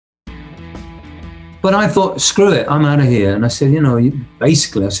But I thought, screw it, I'm out of here. And I said,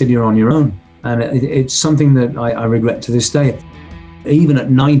 basically, I said, you're on your own. And it's something that I regret to this day. Even at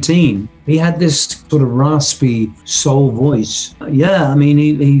 19, he had this sort of raspy soul voice. Yeah, I mean,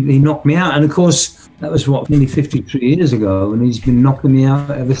 he knocked me out. And of course, that was nearly 53 years ago. And he's been knocking me out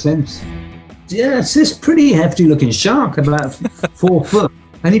ever since. Yeah, it's this pretty hefty looking shark, about 4 foot.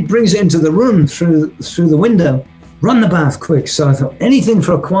 And he brings it into the room through the window. Run the bath quick. So I thought, anything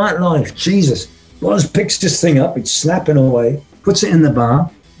for a quiet life. Jesus. Waz picks this thing up, it's slapping away, puts it in the bar.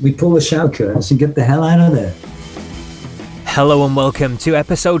 We pull the shower curtains and get the hell out of there. Hello and welcome to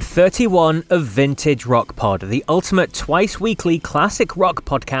episode 31 of Vintage Rock Pod, the ultimate twice-weekly classic rock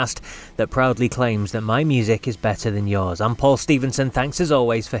podcast that proudly claims that my music is better than yours. I'm Paul Stevenson, thanks as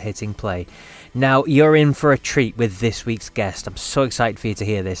always for hitting play. Now, you're in for a treat with this week's guest. I'm so excited for you to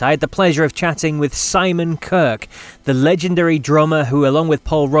hear this. I had the pleasure of chatting with Simon Kirke, the legendary drummer who, along with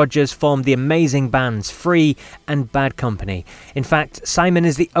Paul Rodgers, formed the amazing bands Free and Bad Company. In fact, Simon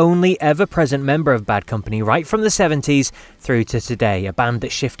is the only ever-present member of Bad Company right from the 70s through to today, a band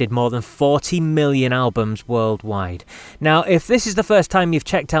that shifted more than 40 million albums worldwide. Now, if this is the first time you've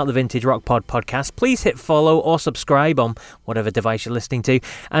checked out the Vintage Rock Pod podcast, please hit follow or subscribe on whatever device you're listening to,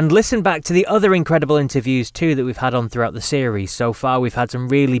 and listen back to the other incredible interviews too that we've had on throughout the series. So far, we've had some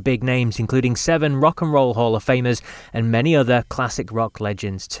really big names, including 7 Rock and Roll Hall of Famers and many other classic rock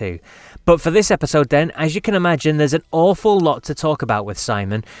legends too. But for this episode then, as you can imagine, there's an awful lot to talk about with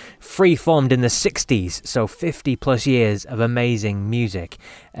Simon. Free formed in the 60s, so 50 plus years of amazing music.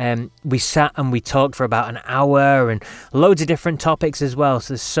 We sat and we talked for about an hour and loads of different topics as well,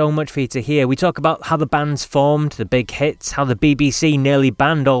 so there's so much for you to hear. We talk about how the band's formed, the big hits, how the BBC nearly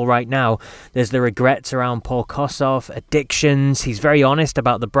banned All Right Now. There's the regrets around Paul Kossoff, addictions. He's very honest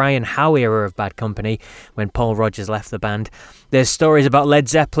about the Brian Howe era of Bad Company when Paul Rodgers left the band. There's stories about Led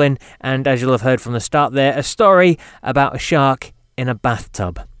Zeppelin, and as you'll have heard from the start there, a story about a shark in a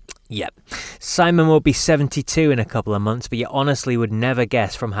bathtub. Yep. Simon will be 72 in a couple of months, but you honestly would never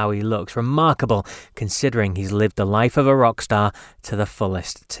guess from how he looks. Remarkable, considering he's lived the life of a rock star to the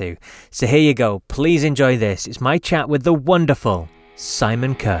fullest too. So here you go. Please enjoy this. It's my chat with the wonderful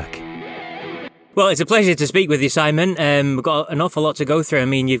Simon Kirke. Well, it's a pleasure to speak with you, Simon. We've got an awful lot to go through. I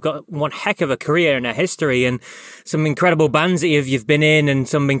mean, you've got one heck of a career and a history, and some incredible bands that you've been in, and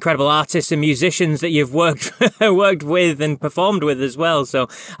some incredible artists and musicians that you've worked with and performed with as well. So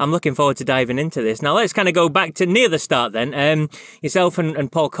I'm looking forward to diving into this. Now, let's kind of go back to near the start then. Yourself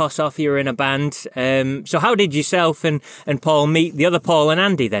and Paul Kossoff, you were in a band. So how did yourself and Paul meet the other Paul and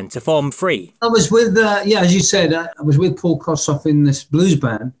Andy then to form Free? I was with, as you said, I was with Paul Kossoff in this blues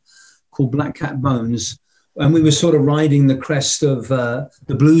band called Black Cat Bones, and we were sort of riding the crest of the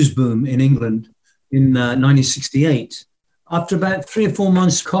blues boom in England in 1968. After about 3 or 4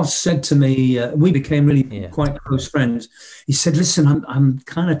 months, Koss said to me, we became really quite close friends. He said, listen, I'm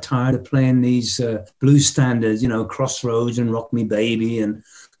kind of tired of playing these blues standards, Crossroads and Rock Me Baby and,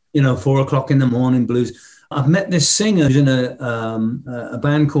 4 o'clock in the morning blues. I've met this singer in a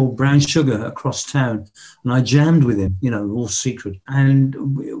band called Brown Sugar across town, and I jammed with him, all secret. And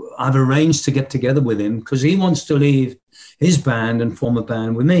I've arranged to get together with him because he wants to leave his band and form a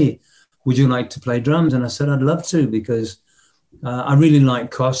band with me. Would you like to play drums? And I said, I'd love to, because I really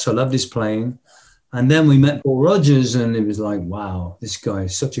like Koss. I loved his playing. And then we met Paul Rodgers, and it was like, wow, this guy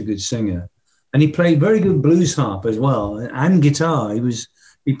is such a good singer. And he played very good blues harp as well, and guitar.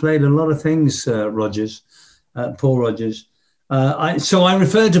 He played a lot of things, Paul Rodgers. So I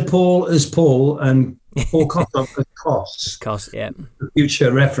referred to Paul as Paul and Paul Kossoff as Koss. Koss, yeah. For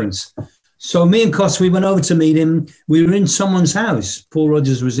future reference. So me and Koss, we went over to meet him. We were in someone's house. Paul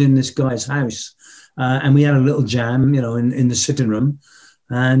Rodgers was in this guy's house. And we had a little jam, in the sitting room.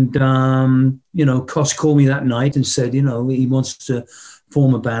 And, Koss called me that night and said, he wants to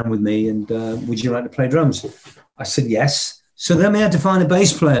form a band with me. And would you like to play drums? I said, yes. So then we had to find a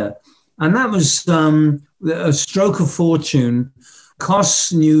bass player. And that was a stroke of fortune.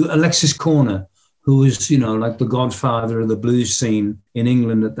 Koss knew Alexis Korner, who was, like the godfather of the blues scene in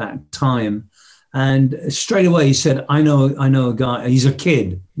England at that time. And straight away he said, I know a guy. He's a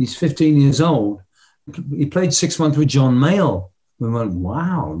kid. He's 15 years old. He played 6 months with John Mayall. We went,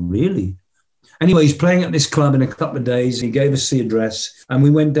 wow, really? Anyway, he's playing at this club in a couple of days. He gave us the address, and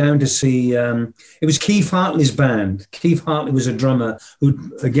we went down to see, it was Keith Hartley's band. Keith Hartley was a drummer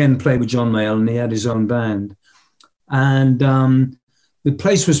who, again, played with John Mayall, and he had his own band. And the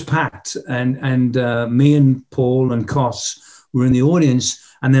place was packed, and me and Paul and Koss were in the audience,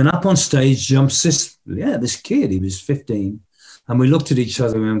 and then up on stage jumps this kid. He was 15. And we looked at each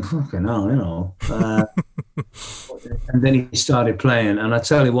other and went, fucking hell, And then he started playing. And I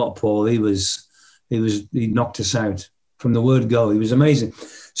tell you what, Paul, he was he knocked us out from the word go. He was amazing.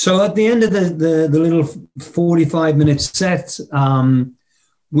 So at the end of the little 45-minute set,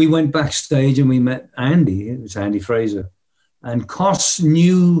 we went backstage and we met Andy. It was Andy Fraser. And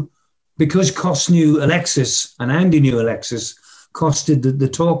because Cos knew Alexis and Andy knew Alexis, Cos did the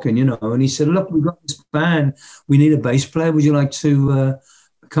talking, and he said, look, we've got this band. We need a bass player. Would you like to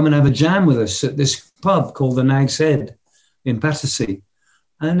come and have a jam with us at this pub called the Nag's Head in Battersea?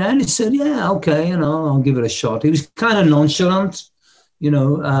 And Andy said, yeah, okay, I'll give it a shot. He was kind of nonchalant.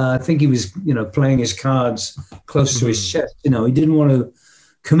 I think he was, playing his cards close to his chest. He didn't want to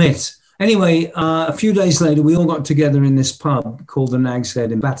commit. Anyway, a few days later, we all got together in this pub called the Nag's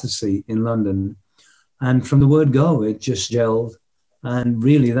Head in Battersea in London. And from the word go, it just gelled. And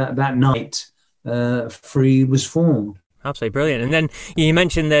really that night, Free was formed. Absolutely brilliant. And then you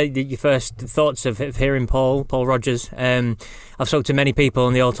mentioned your first thoughts of hearing Paul Rodgers. I've spoken to many people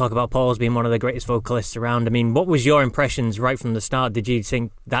and they all talk about Paul as being one of the greatest vocalists around. I mean, what was your impressions right from the start? Did you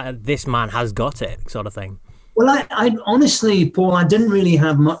think that this man has got it, sort of thing? Well, I honestly, Paul, I didn't really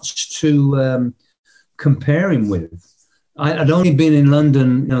have much to compare him with. I'd only been in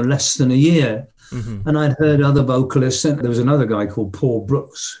London, less than a year. Mm-hmm. And I'd heard other vocalists. And there was another guy called Paul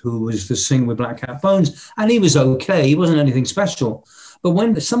Brooks, who was the singer with Black Cat Bones. And he was okay. He wasn't anything special. But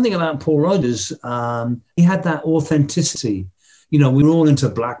when something about Paul Rodgers, he had that authenticity. We were all into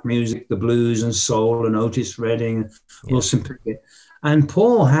black music, the blues and soul and Otis Redding, Wilson Pickett. And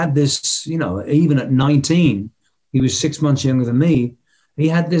Paul had this, even at 19, he was 6 months younger than me. He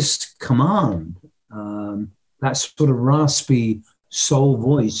had this command, that sort of raspy soul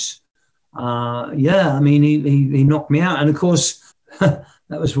voice. He knocked me out. And of course, that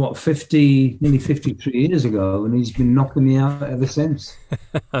was nearly 53 years ago, and he's been knocking me out ever since.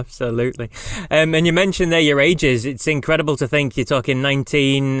 Absolutely. And you mentioned there your ages. It's incredible to think you're talking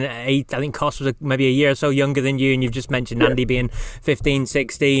 19, 8. I think Cos was maybe a year or so younger than you, and you've just mentioned Andy being 15,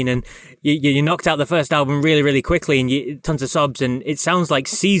 16, and you knocked out the first album really, really quickly, and tons of sobs, and it sounds like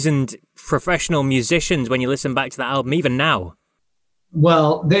seasoned professional musicians when you listen back to that album, even now.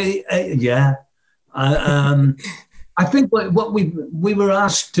 Well, I think what we were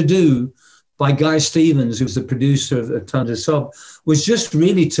asked to do by Guy Stevens, who's the producer of Tons of Sob, was just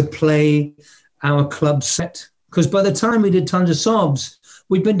really to play our club set. Because by the time we did Tons of Sobs,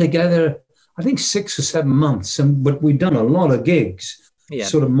 we'd been together, I think 6 or 7 months, but we'd done a lot of gigs,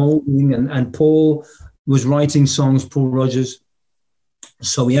 sort of molding, and Paul was writing songs, Paul Rodgers.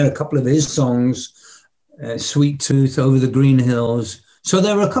 So we had a couple of his songs, Sweet Tooth, Over the Green Hills. So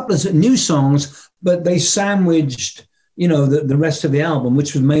there were a couple of new songs, but they sandwiched, the rest of the album,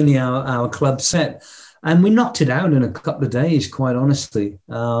 which was mainly our club set. And we knocked it out in a couple of days, quite honestly.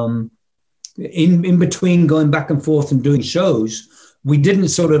 In between going back and forth and doing shows, we didn't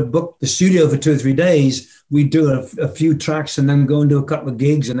sort of book the studio for 2 or 3 days. We'd do a few tracks and then go and do a couple of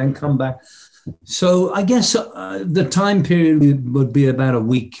gigs and then come back. So I guess the time period would be about a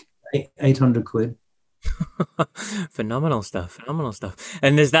week, 800 quid. Phenomenal stuff.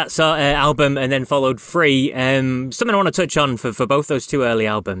 And there's that album, and then followed Free. Something I want to touch on for both those two early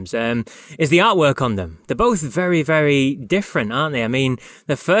albums is the artwork on them. They're both very, very different, aren't they? I mean,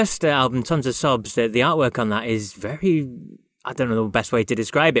 the first album, Tons of Sobs, the artwork on that is very, I don't know the best way to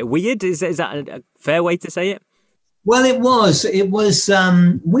describe it. Weird? Is that a fair way to say it? Well, it was.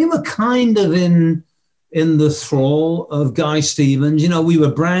 We were kind of in the thrall of Guy Stevens. We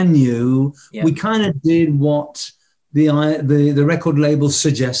were brand new. Yeah. We kind of did what the record label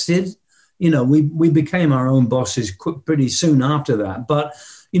suggested. We became our own bosses pretty soon after that. But,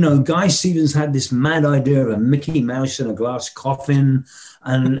 Guy Stevens had this mad idea of a Mickey Mouse in a glass coffin.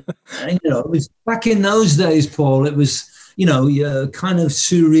 And, it was back in those days, Paul, it was, kind of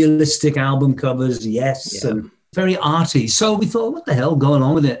surrealistic album covers, and very arty. So we thought, what the hell going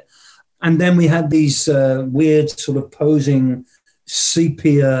on with it? And then we had these weird sort of posing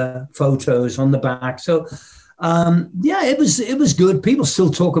sepia photos on the back. So, it was good. People still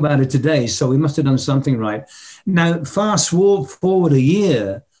talk about it today, so we must have done something right. Now, fast forward a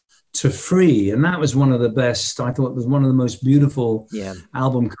year to Free, and that was one of the best. I thought it was one of the most beautiful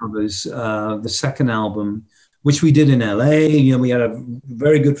album covers, the second album, which we did in LA. We had a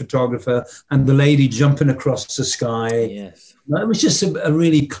very good photographer and the lady jumping across the sky. Yes. It was just a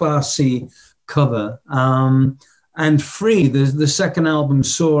really classy cover. And Free, the second album,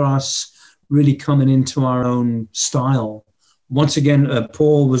 saw us really coming into our own style. Once again,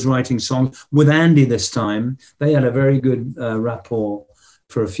 Paul was writing songs with Andy this time. They had a very good rapport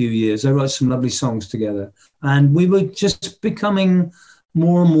for a few years. They wrote some lovely songs together. And we were just becoming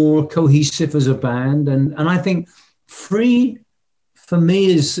more and more cohesive as a band. And I think Free for me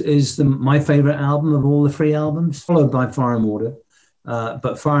is my favorite album of all the Free albums, followed by Fire and Water.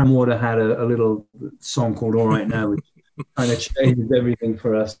 But Fire and Water had a little song called All Right Now, which kind of changed everything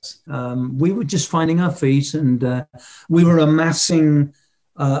for us. We were just finding our feet, and we were amassing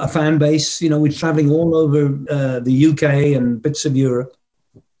a fan base. We're traveling all over the UK and bits of Europe.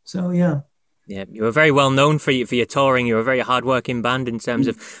 So, yeah. Yeah, you were very well known for your touring. You were a very hard-working band in terms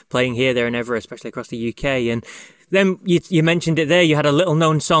of playing here, there and ever, especially across the UK. And then you mentioned it there. You had a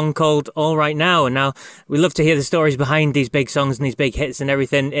little-known song called All Right Now. And now we love to hear the stories behind these big songs and these big hits and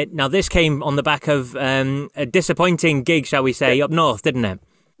everything. Now, this came on the back of a disappointing gig, shall we say, up north, didn't it?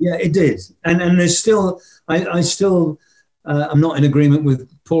 Yeah, it did. And there's still, I'm not in agreement with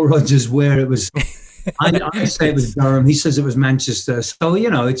Paul Rodgers where it was. I say it was Durham. He says it was Manchester. So,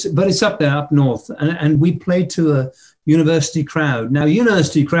 it's up there, up north. And we played to a university crowd. Now,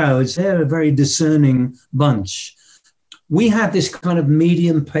 university crowds, they're a very discerning bunch. We had this kind of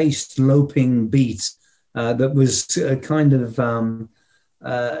medium-paced loping beat that was kind of, on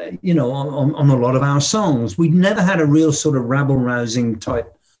a lot of our songs. We'd never had a real sort of rabble-rousing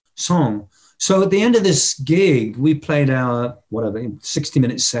type song. So at the end of this gig, we played our,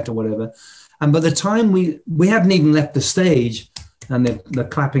 60-minute set or whatever. And by the time we hadn't even left the stage, and the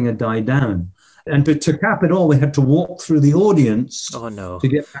clapping had died down. And to cap it all, we had to walk through the audience to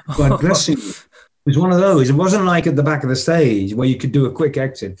get back to our dressing room. It was one of those. It wasn't like at the back of the stage where you could do a quick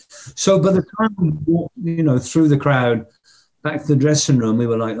exit. So by the time we walked, through the crowd back to the dressing room, we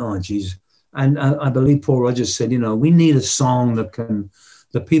were like, oh, geez. And I believe Paul Rodgers said, we need a song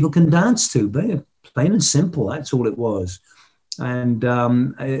that people can dance to. Plain and simple. That's all it was. And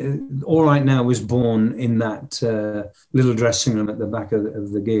All Right Now was born in that little dressing room at the back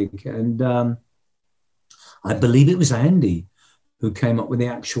of the gig. And I believe it was Andy who came up with the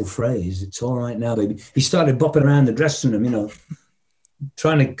actual phrase, "It's all right now, baby." He started bopping around the dressing room,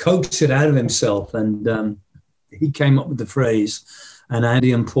 trying to coax it out of himself. And he came up with the phrase. And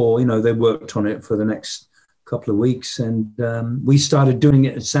Andy and Paul, they worked on it for the next couple of weeks. And we started doing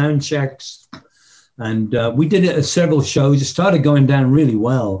it at sound checks. And we did it at several shows. It started going down really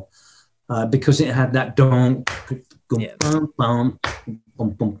well because it had that donk,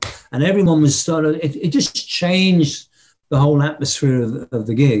 and everyone was it just changed the whole atmosphere of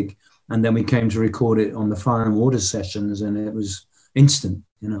the gig. And then we came to record it on the Fire and Water sessions, and it was instant,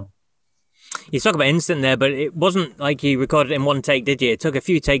 You talk about instant there, but it wasn't like you recorded it in one take, did you? It took a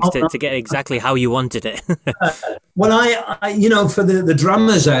few takes to get exactly how you wanted it. Well, I for the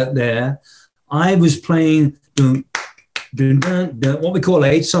drummers out there, I was playing what we call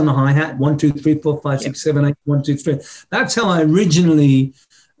eights on the hi-hat, 1, 2, 3, 4, 5, 6, 7, 8, 1, 2, 3. That's how I originally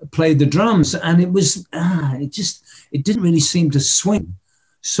played the drums, and it was it didn't really seem to swing.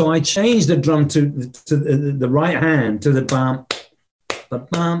 So I changed the drum to the right hand, to the bum,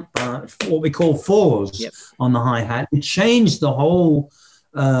 what we call fours on the hi-hat. It changed the whole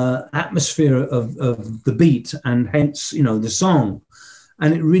atmosphere of the beat, and hence the song.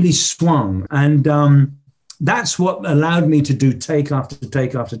 And it really swung. And that's what allowed me to do take after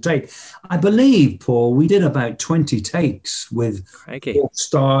take after take. I believe, Paul, we did about 20 takes with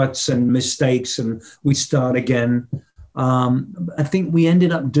starts and mistakes, and we start again. I think we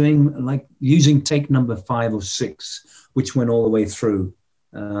ended up using take number 5 or 6, which went all the way through.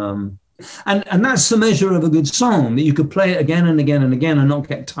 And that's the measure of a good song, that you could play it again and again and again and not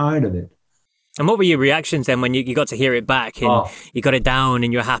get tired of it. And what were your reactions then when you got to hear it back and you got it down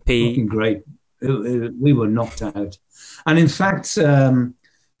and you're happy? Great. We were knocked out. And in fact,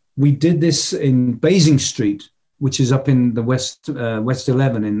 we did this in Basing Street, which is up in the West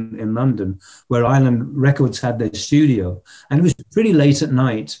 11 in London, where Island Records had their studio. And it was pretty late at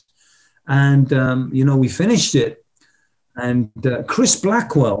night. And, we finished it. And Chris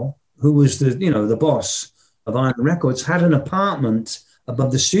Blackwell, who was the boss of Island Records, had an apartment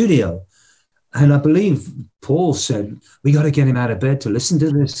above the studio. And I believe Paul said, "We got to get him out of bed to listen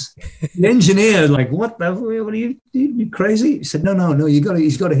to this." The engineer, what are you crazy? He said, no, he's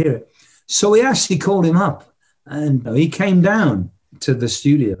got to hear it. So we actually called him up, and he came down to the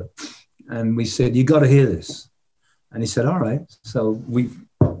studio, and we said, "You got to hear this." And he said, "All right." So we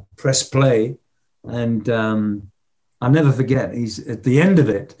pressed play, and I'll never forget, he's at the end of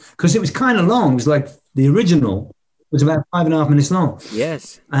it, because it was kind of long. It was like the original. It was about 5.5 minutes long.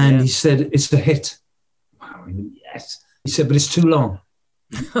 Yes. And he said, "It's a hit." Wow, yes. He said, "But it's too long."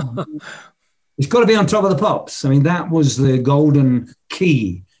 It's got to be on top of the pops. I mean, that was the golden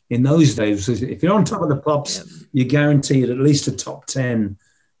key in those days. If you're on top of the pops, you're guaranteed at least a top 10.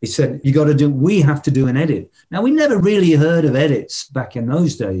 He said, we have to do an edit. Now, we never really heard of edits back in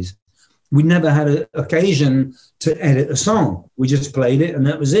those days. We never had an occasion to edit a song. We just played it and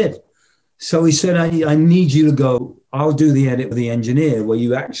that was it. So he said, I need you to go. I'll do the edit with the engineer, where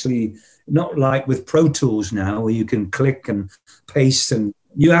you actually, not like with Pro Tools now, where you can click and paste, and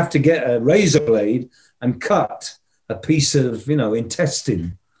you have to get a razor blade and cut a piece of,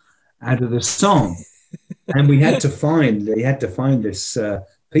 intestine out of the song. And they had to find this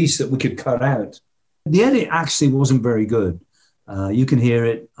piece that we could cut out. The edit actually wasn't very good. You can hear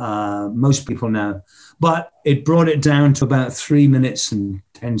it, most people now, but it brought it down to about 3 minutes and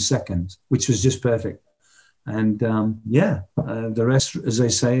 10 seconds, which was just perfect. And the rest, as they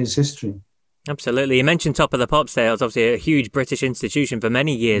say, is history. Absolutely. You mentioned Top of the Pops there. It was obviously a huge British institution for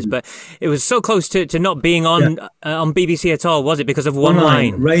many years, but it was so close to not being on BBC at all, was it? Because of one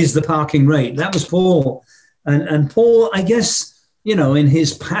line. Raise the parking rate. That was Paul. And Paul, I guess, in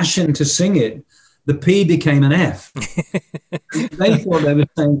his passion to sing it, the P became an F. They thought they were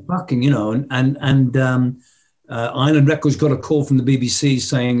saying fucking, Island Records got a call from the BBC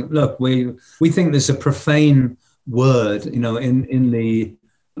saying, look, we think there's a profane word, in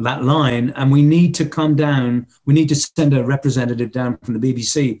that line, and we need to come down. We need to send a representative down from the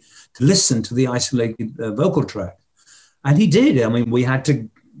BBC to listen to the isolated vocal track. And he did. I mean, we had to,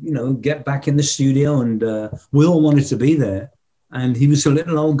 get back in the studio, and we all wanted to be there. And he was a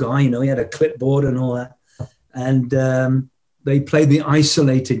little old guy, he had a clipboard and all that. And they played the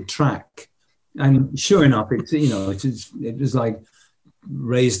isolated track. And sure enough, it was like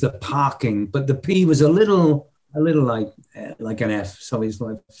raise the parking, but the P was a little like an F. So he's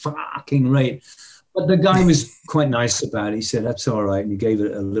like fucking rate. But the guy was quite nice about it. He said, that's all right. And he gave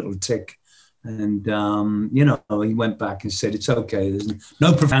it a little tick. And, he went back and said, it's okay. There's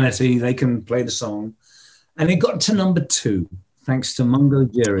no profanity. They can play the song. And it got to number 2. Thanks to Mungo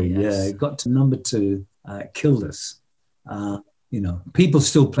Jerry. Yes. Yeah, it got to number 2. It killed us. People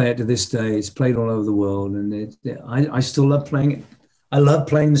still play it to this day. It's played all over the world. And I still love playing it. I love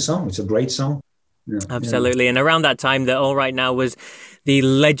playing the song. It's a great song. Yeah, absolutely. And around that time, that All Right Now was the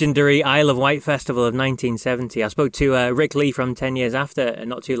legendary Isle of Wight Festival of 1970. I spoke to Rick Lee from 10 Years After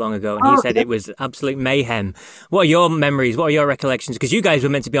not too long ago, and he said it was absolute mayhem. What are your memories? What are your recollections? Because you guys were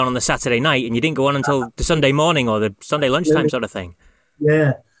meant to be on the Saturday night, and you didn't go on until the Sunday morning or the Sunday lunchtime sort of thing.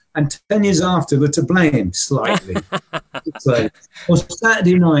 Yeah. And 10 Years After were to blame slightly.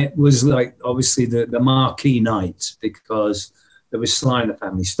 Saturday night was like obviously the marquee night, because there was Sly and the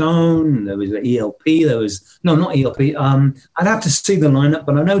Family Stone, there was the ELP, not ELP. I'd have to see the lineup,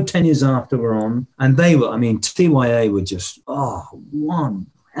 but I know 10 Years After were on, and TYA were just, one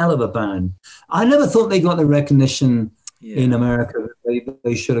hell of a band. I never thought they got the recognition in America that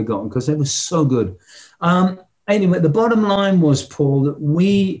they should have gotten, because they were so good. Anyway, the bottom line was, Paul, that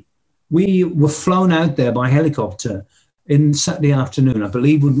we were flown out there by helicopter in Saturday afternoon. I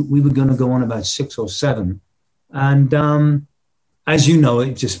believe we were going to go on about 6 or 7. And as you know,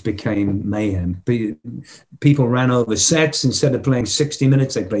 it just became mayhem. People ran over sets. Instead of playing 60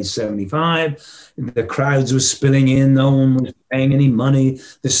 minutes, they played 75. The crowds were spilling in. No one was paying any money.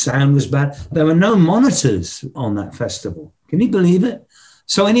 The sound was bad. There were no monitors on that festival. Can you believe it?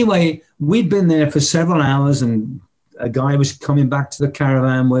 So anyway, we'd been there for several hours, and a guy was coming back to the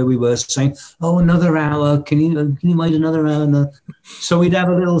caravan where we were saying, another hour. Can you wait another hour? No. So we'd have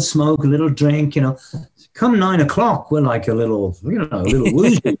a little smoke, a little drink, Come 9 o'clock, we're like a little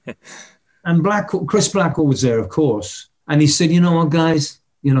woozy. And Chris Blackwell was there, of course. And he said, you know what, guys,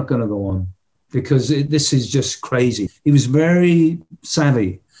 you're not going to go on, because this is just crazy. He was very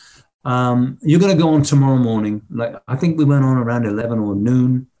savvy. You're going to go on tomorrow morning. Like, I think we went on around 11 or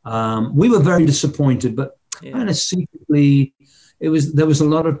noon. We were very disappointed, but kind of secretly, there was a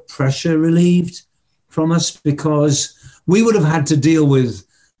lot of pressure relieved from us, because we would have had to deal with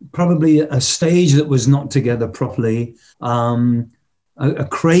probably a stage that was not together properly, a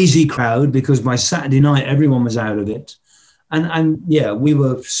crazy crowd, because by Saturday night, everyone was out of it. And we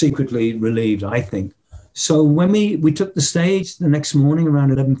were secretly relieved, I think. So when we took the stage the next morning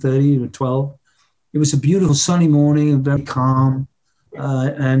around 11:30 or 12, it was a beautiful sunny morning, very calm.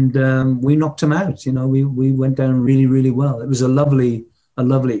 And we knocked them out. We went down really, really well. It was a lovely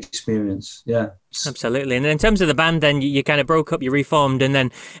experience. Yeah. Absolutely. And in terms of the band, then you kind of broke up, you reformed, and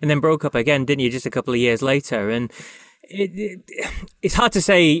then broke up again, didn't you, just a couple of years later? And it's hard to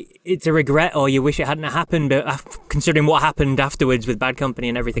say it's a regret or you wish it hadn't happened, but considering what happened afterwards with Bad Company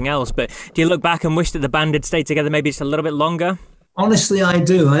and everything else. But do you look back and wish that the band had stayed together maybe just a little bit longer? Honestly, I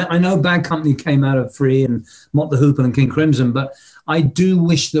do. I know Bad Company came out of Free and Mott the Hoople and King Crimson, but I do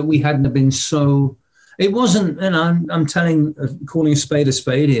wish that we hadn't have been so... It wasn't, I'm calling a spade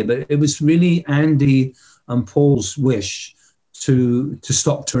here, but it was really Andy and Paul's wish to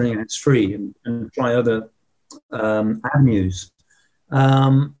stop touring hands-free and try other avenues.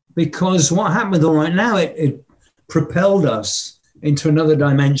 Because what happened with All Right Now, it propelled us into another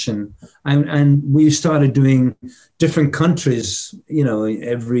dimension, and we started doing different countries,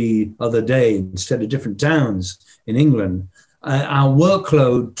 every other day instead of different towns in England. Our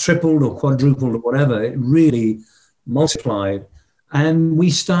workload tripled or quadrupled or whatever. It really multiplied. And we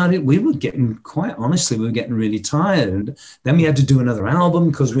were getting, quite honestly, we were getting really tired. And then we had to do another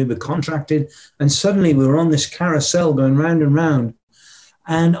album because we were contracted. And suddenly we were on this carousel going round and round.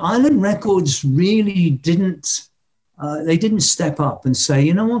 And Island Records really didn't step up and say,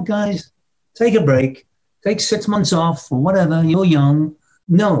 you know what, guys, take a break, take 6 months off or whatever, you're young.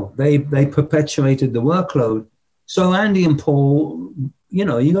 No, they perpetuated the workload. So Andy and Paul, you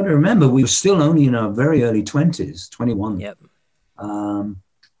got to remember, we were still only in our very early 20s, 21. Yep.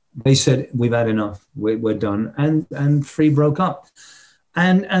 They said, we've had enough, we're done. And Free broke up.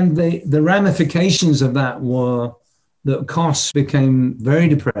 And the ramifications of that were that Kos became very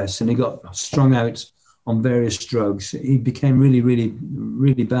depressed and he got strung out on various drugs. He became really, really,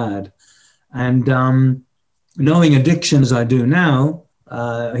 really bad. And knowing addiction as I do now,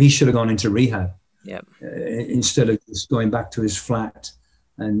 he should have gone into rehab. Yep. Instead of just going back to his flat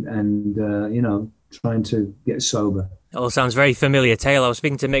and trying to get sober. It all sounds very familiar tale. I was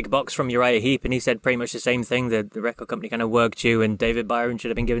speaking to Mick Box from Uriah Heep, and he said pretty much the same thing. The record company kind of worked you, and David Byron should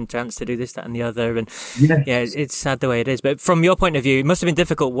have been given a chance to do this, that, and the other. And it's sad the way it is. But from your point of view, it must have been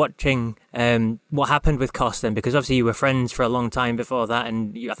difficult watching what happened with Kos then, because obviously you were friends for a long time before that,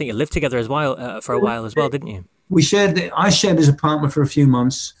 and I think you lived together for a while as well, didn't you? I shared his apartment for a few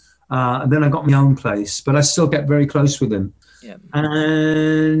months, and then I got my own place, but I still kept very close with him. Yeah.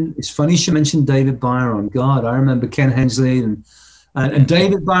 And it's funny she mentioned David Byron. God, I remember Ken Hensley and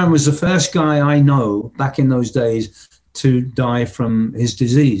David Byron was the first guy I know back in those days to die from his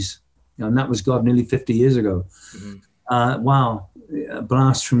disease. And that was, God, nearly 50 years ago. Mm-hmm. Wow, a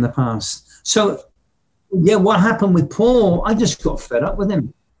blast from the past. So, yeah, what happened with Paul, I just got fed up with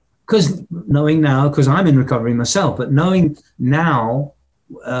him. Because I'm in recovery myself, but knowing now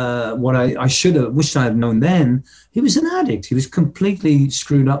what I should have wished I had known then, he was an addict. He was completely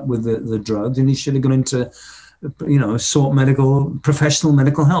screwed up with the drugs, and he should have gone into, sought professional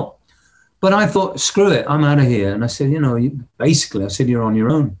medical help. But I thought, screw it, I'm out of here. And I said, you're on your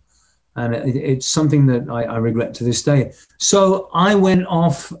own. And it's something that I regret to this day. So I went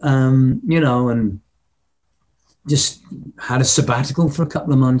off, and just had a sabbatical for a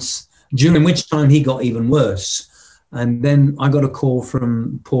couple of months, during which time he got even worse. And then I got a call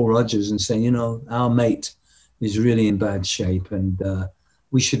from Paul Rodgers and saying, our mate is really in bad shape, and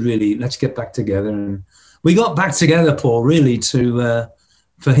we should let's get back together. And we got back together, Paul, really for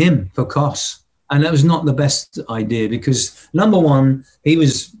Kos. And that was not the best idea because, number one, he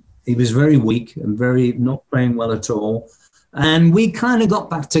was very weak and very not playing well at all. And we kind of got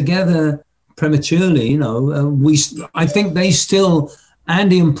back together prematurely, I think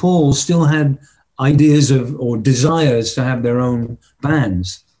Andy and Paul still had ideas or desires to have their own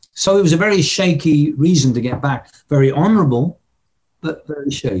bands. So it was a very shaky reason to get back. Very honourable, but very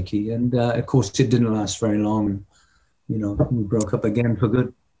shaky. And of course, it didn't last very long. We broke up again for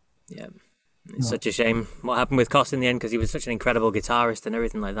good. Yeah, it's such a shame what happened with Kos in the end, because he was such an incredible guitarist and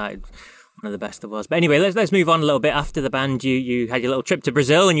everything like that. One of the best there was. But anyway, let's move on a little bit. After the band, you had your little trip to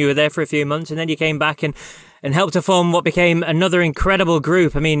Brazil, and you were there for a few months, and then you came back and helped to form what became another incredible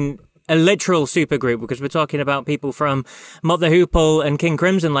group. I mean, a literal super group, because we're talking about people from Mott the Hoople and King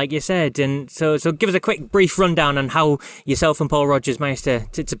Crimson, like you said. And so give us a quick, brief rundown on how yourself and Paul Rodgers managed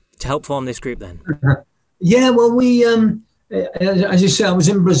to help form this group then. Yeah, well, we, as you say, I was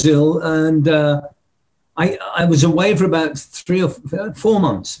in Brazil, and I was away for about 4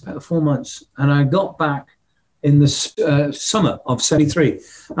 months, and I got back in the summer of 73.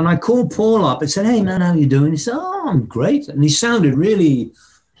 And I called Paul up and said, "Hey, man, how you doing?" He said, "Oh, I'm great." And he sounded really,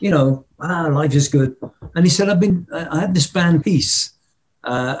 life is good. And he said, I had this band Peace,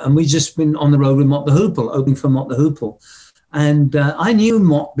 and we'd just been on the road with Mott the Hoople, opening for Mott the Hoople. And I knew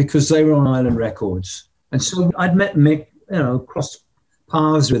Mott because they were on Island Records. And so I'd met Mick, crossed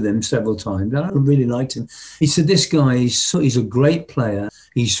paths with him several times. And I really liked him. He said, "This guy, he's a great player.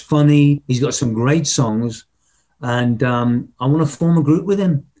 He's funny. He's got some great songs. And I want to form a group with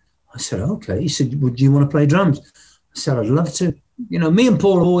him." I said, "Okay." He said, "Would you want to play drums?" I said, "I'd love to." Me and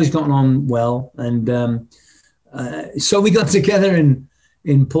Paul have always gotten on well. And so we got together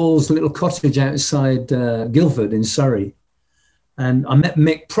in Paul's little cottage outside Guildford in Surrey. And I met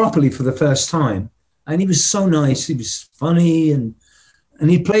Mick properly for the first time. And he was so nice. He was funny. And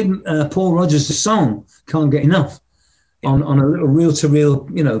he played Paul Rodgers' song, "Can't Get Enough." on a little reel-to-reel,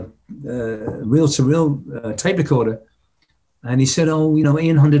 reel-to-reel tape recorder. And he said, "Oh,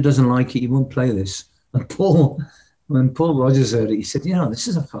 Ian Hunter doesn't like it. He won't play this." And when Paul Rodgers heard it, he said, "This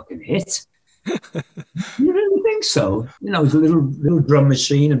is a fucking hit." You really think so? It's a little drum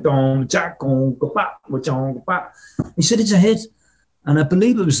machine and he said it's a hit. And I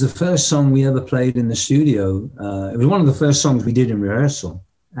believe it was the first song we ever played in the studio. It was one of the first songs we did in rehearsal.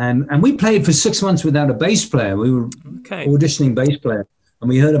 And we played for 6 months without a bass player. We were auditioning bass player. And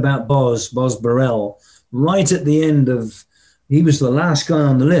we heard about Boz Burrell, right at the end of, he was the last guy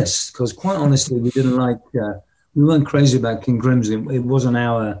on the list, because quite honestly, we didn't like, we weren't crazy about King Crimson. It wasn't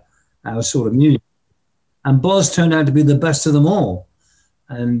our sort of music. And Boz turned out to be the best of them all.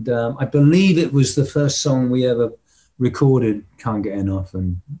 And I believe it was the first song we ever recorded, Can't Get Enough,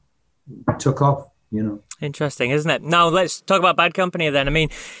 and took off, Interesting, isn't it? Now let's talk about Bad Company then. I mean,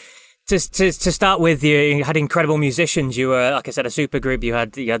 to start with, you had incredible musicians. You were, like I said, a super group. You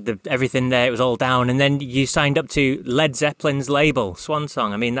had everything there. It was all down. And then you signed up to Led Zeppelin's label, Swan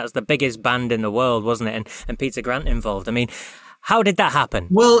Song. I mean, that's the biggest band in the world, wasn't it? And Peter Grant involved. I mean, how did that happen?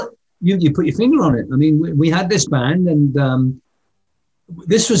 Well, you put your finger on it. I mean, we had this band, and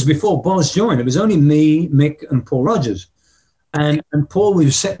this was before Boz joined. It was only me, Mick, and Paul Rodgers. And Paul, we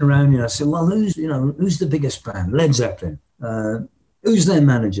were sitting around, I said, "Well, who's the biggest band?" Led Zeppelin. Who's their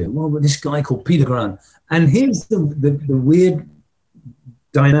manager? Well, this guy called Peter Grant. And here's the weird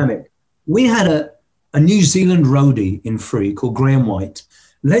dynamic. We had a New Zealand roadie in Free called Graham White.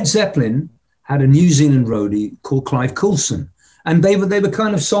 Led Zeppelin had a New Zealand roadie called Clive Coulson. And they were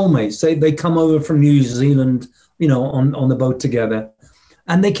kind of soulmates. They come over from New Zealand, on the boat together.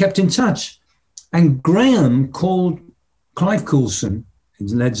 And they kept in touch. And Graham called Clive Coulson in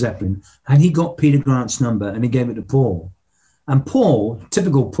Led Zeppelin, and he got Peter Grant's number and he gave it to Paul. And Paul,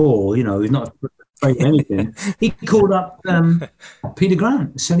 typical Paul, he's not afraid of anything. He called up Peter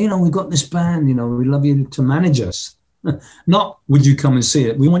Grant and said, "We've got this band, we'd love you to manage us." Not, "Would you come and see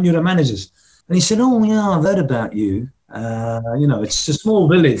it? We want you to manage us." And he said, "Oh, yeah, I've heard about you. It's a small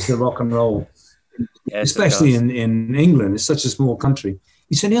village, the rock and roll, yes, especially in England. It's such a small country."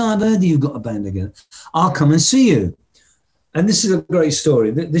 He said, "Yeah, I've heard you've got a band together. I'll come and see you." And this is a great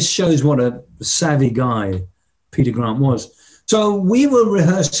story. This shows what a savvy guy Peter Grant was. So we were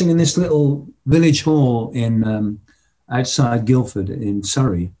rehearsing in this little village hall in outside Guildford in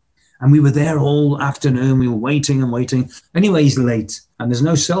Surrey. And we were there all afternoon. We were waiting and waiting. Anyway, he's late and there's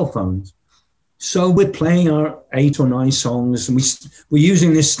no cell phones. So we're playing our 8 or 9 songs, and we're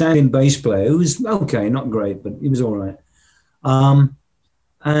using this standing bass player who was okay, not great, but he was all right.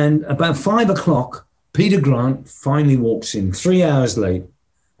 And about 5 o'clock, Peter Grant finally walks in, 3 hours late.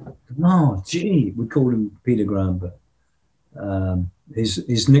 "Oh, G," we called him Peter Grant, but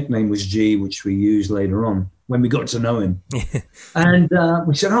his nickname was G, which we used later on when we got to know him. And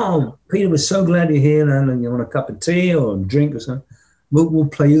we said, "Oh, Peter, we're so glad you're here, and you want a cup of tea or a drink or something? We'll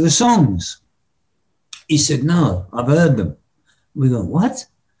play you the songs." He said, "No, I've heard them." We go, "What?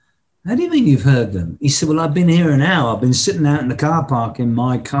 How do you mean you've heard them?" He said, "Well, I've been here an hour. I've been sitting out in the car park in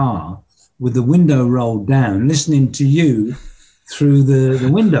my car with the window rolled down, listening to you through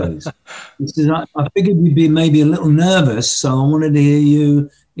the windows." He says, I figured you'd be maybe a little nervous, so I wanted to hear you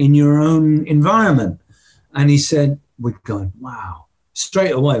in your own environment." And he said, we're going, wow.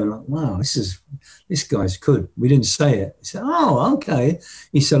 Straight away, we're like, wow, this guy's good. We didn't say it. He said, "Oh, okay."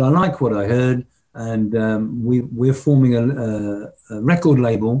 He said, "I like what I heard, and we're forming a record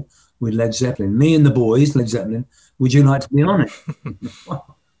label with Led Zeppelin. Me and the boys, Led Zeppelin. Would you like to be on it?"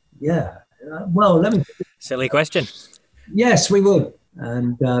 Yeah. Well, let me... Silly question. Yes, we would.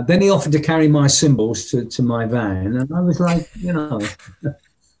 And then he offered to carry my cymbals to my van. And I was like,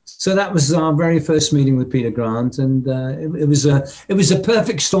 So that was our very first meeting with Peter Grant. And it was a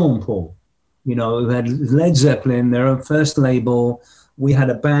perfect storm, Paul. We had Led Zeppelin, their first label. We had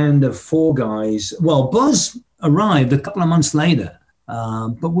a band of 4 guys. Well, Buzz arrived a couple of months later.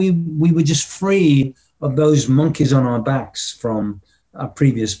 But we were just free of those monkeys on our backs from our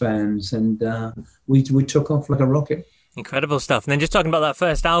previous bands, and we took off like a rocket. Incredible stuff. And then just talking about that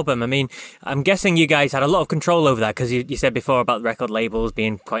first album, I mean, I'm guessing you guys had a lot of control over that, because you said before about record labels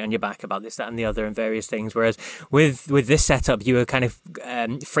being quite on your back about this, that and the other and various things, whereas with this setup you were kind of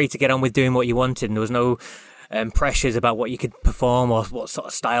free to get on with doing what you wanted, and there was no pressures about what you could perform or what sort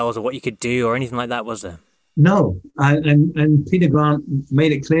of styles or what you could do or anything like that, was there? No. And Peter Grant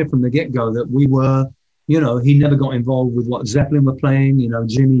made it clear from the get-go that we were, he never got involved with what Zeppelin were playing.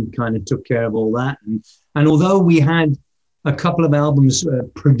 Jimmy kind of took care of all that. And although we had a couple of albums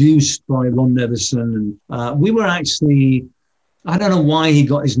produced by Ron Nevison, and we were actually, I don't know why he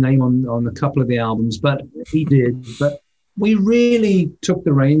got his name on a couple of the albums, but he did. But we really took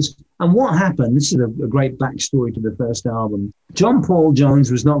the reins. And what happened, this is a great backstory to the first album. John Paul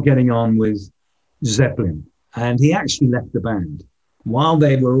Jones was not getting on with Zeppelin, and he actually left the band. While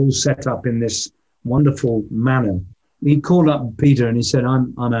they were all set up in this wonderful manner, he called up Peter and he said,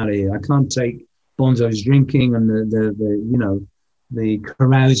 I'm out of here. I can't take Bonzo's drinking and the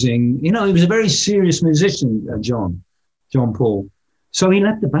carousing. He was a very serious musician, John Paul. So he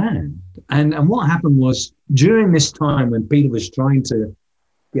left the band. And what happened was, during this time when Peter was trying to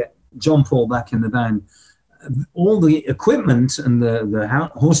get John Paul back in the band, all the equipment and the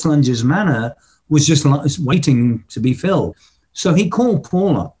Horse Lunges Manor was just waiting to be filled. So he called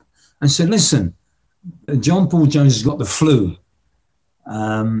Paul up and said, listen, John Paul Jones has got the flu.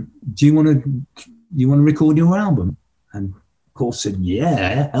 Do you want to record your album? And Paul said,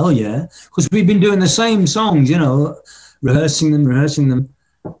 yeah, hell yeah. Because we've been doing the same songs, rehearsing them.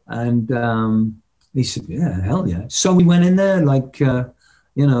 And he said, yeah, hell yeah. So we went in there like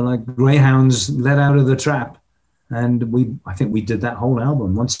greyhounds let out of the trap. And I think we did that whole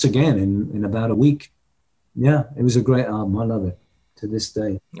album once again in about a week. Yeah, it was a great album. I love it to this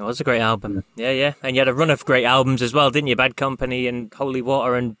day. It was a great album. Yeah. And you had a run of great albums as well, didn't you? Bad Company and Holy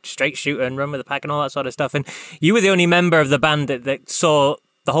Water and Straight Shooter and Run with the Pack and all that sort of stuff. And you were the only member of the band that saw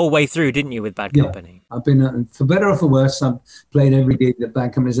the whole way through, didn't you, with Bad Company? I've been, for better or for worse, I've played every gig that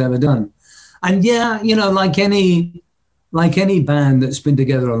Bad Company's ever done. And yeah, like any band that's been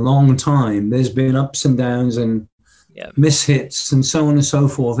together a long time, there's been ups and downs and mishits and so on and so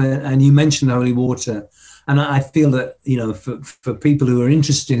forth. And you mentioned Holy Water. And I feel that, for people who are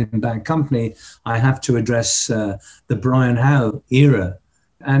interested in Bad Company, I have to address the Brian Howe era.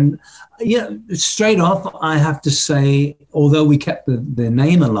 And straight off, I have to say, although we kept the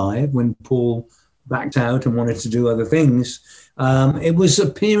name alive when Paul backed out and wanted to do other things, it was a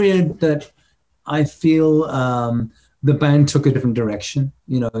period that I feel the band took a different direction.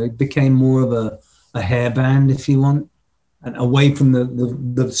 It became more of a hair band, if you want, and away from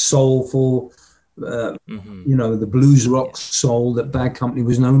the soulful, the blues rock soul that Bad Company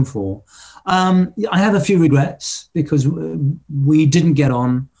was known for. I have a few regrets because we didn't get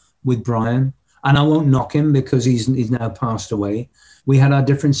on with Brian, and I won't knock him because he's now passed away. We had our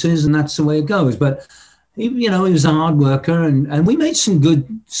differences, and that's the way it goes. But he was a hard worker, and we made some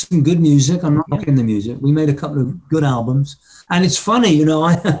good music. I'm not knocking the music. We made a couple of good albums, and it's funny,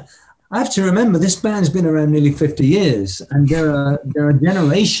 I have to remember this band's been around nearly 50 years, and there are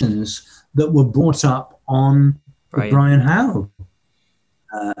generations that were brought up on the Brian Howe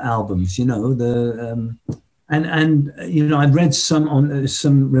albums. I've read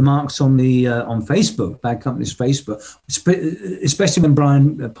some remarks on Facebook, Bad Company's Facebook, especially when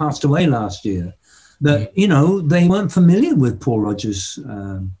Brian passed away last year, that they weren't familiar with Paul Rodgers'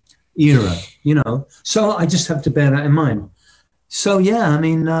 era. So I just have to bear that in mind. So yeah,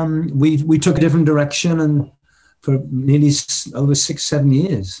 we took a different direction, and for nearly over 6-7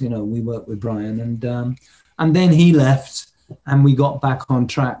 years, we worked with Brian, and then he left, and we got back on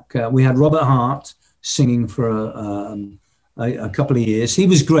track. We had Robert Hart singing for a couple of years. He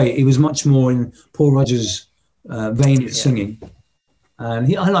was great. He was much more in Paul Rodgers' vein of singing,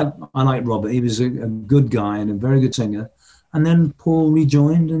 and I like Robert. He was a good guy and a very good singer. And then Paul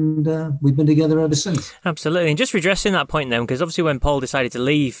rejoined, and we've been together ever since. Absolutely. And just redressing that point then, because obviously when Paul decided to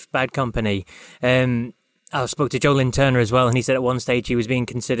leave Bad Company, I spoke to Joe Lynn Turner as well, and he said at one stage he was being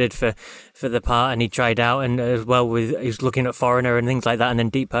considered for the part, and he tried out, and as well he was looking at Foreigner and things like that, and then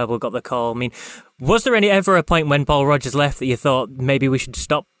Deep Purple got the call. Was there ever a point when Paul Rodgers left that you thought maybe we should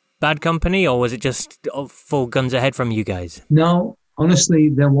stop Bad Company, or was it just full guns ahead from you guys? No. Honestly,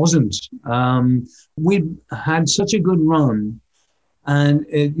 there wasn't. We had such a good run, and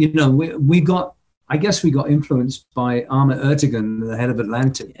we got influenced by Ahmet Ertegun, the head of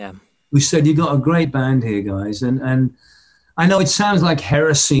Atlantic. Yeah. We said, "You got a great band here, guys," and I know it sounds like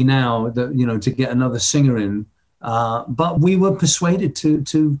heresy now that to get another singer in, but we were persuaded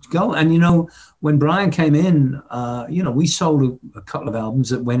to go. And when Brian came in, we sold a couple of albums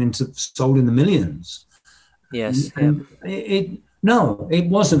that sold in the millions. Yes, No, it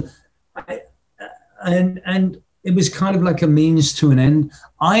wasn't. And it was kind of like a means to an end.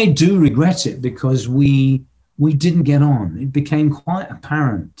 I do regret it because we didn't get on. It became quite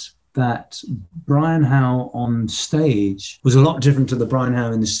apparent that Brian Howe on stage was a lot different to the Brian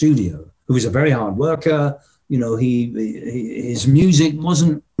Howe in the studio, who was a very hard worker. His music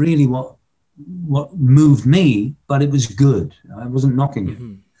wasn't really what moved me, but it was good. I wasn't knocking it.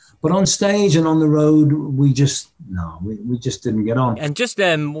 Mm-hmm. But on stage and on the road, we just didn't get on. And just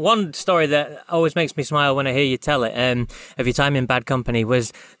one story that always makes me smile when I hear you tell it, of your time in Bad Company,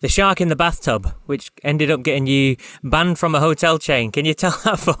 was the shark in the bathtub, which ended up getting you banned from a hotel chain. Can you tell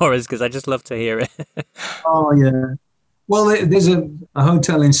that for us? Because I just love to hear it. Oh, yeah. Well, there's a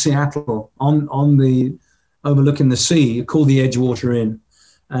hotel in Seattle on the overlooking the sea called the Edgewater Inn.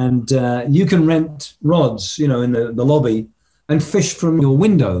 And you can rent rods, in the lobby and fish from your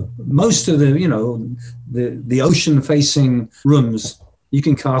window. Most of the ocean-facing rooms, you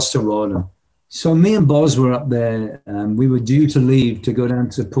can cast a rod. So me and Boz were up there, and we were due to leave to go down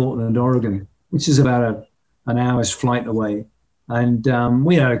to Portland, Oregon, which is about an hour's flight away. And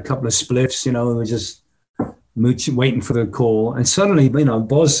we had a couple of spliffs, we were just waiting for the call. And suddenly,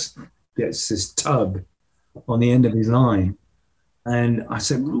 Boz gets this tug on the end of his line. And I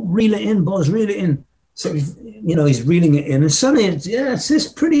said, reel it in, Boz, reel it in. So, he's reeling it in. And suddenly, it's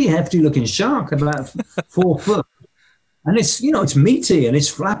this pretty hefty-looking shark, about 4 foot. And it's, it's meaty and it's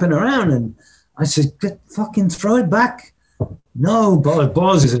flapping around. And I said, fucking throw it back. No,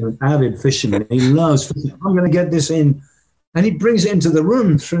 Boz is an avid fisherman. He loves fishing. I'm going to get this in. And he brings it into the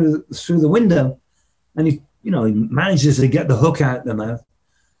room through the window. And he manages to get the hook out the mouth.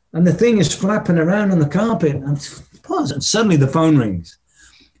 And the thing is flapping around on the carpet. And suddenly the phone rings.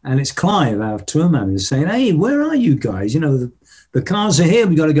 And it's Clive, our tour manager, saying, hey, where are you guys? The cars are here.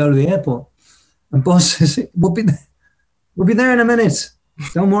 We got to go to the airport. And Boz says, we'll be there in a minute.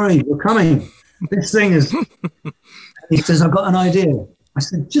 Don't worry, we're coming. This thing is... He says, I've got an idea. I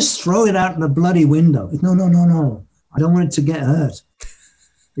said, just throw it out the bloody window. He said, no. I don't want it to get hurt.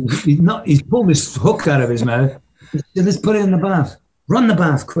 He's pulled this hook out of his mouth. He said, let's put it in the bath. Run the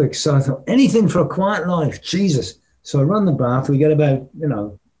bath quick. So I thought, anything for a quiet life. Jesus. So I run the bath. We get about,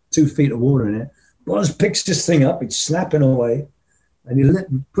 2 feet of water in it. Boz picks this thing up. It's slapping away. And he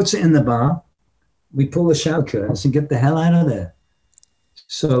puts it in the bar. We pull the shower curtains and get the hell out of there.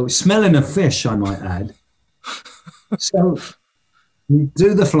 So smelling of fish, I might add. So we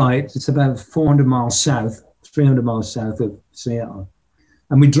do the flight. It's about 400 miles south, 300 miles south of Seattle.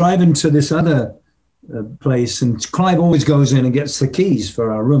 And we drive into this other place. And Clive always goes in and gets the keys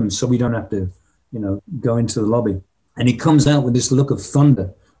for our rooms so we don't have to, go into the lobby. And he comes out with this look of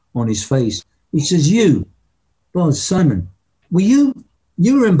thunder on his face. He says, Boz, Simon, you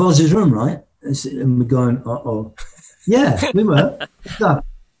were in Boz's room, right? And we're going, uh-oh. Yeah, we were. What's up?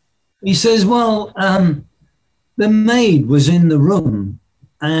 He says, well, the maid was in the room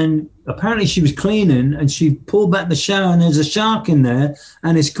and apparently she was cleaning and she pulled back the shower and there's a shark in there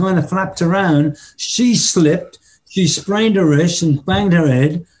and it's kind of flapped around. She slipped, she sprained her wrist and banged her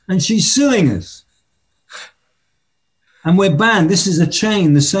head and she's suing us. And we're banned. This is a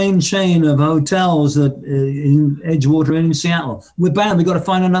chain, the same chain of hotels that in Edgewater and in Seattle. We're banned. We've got to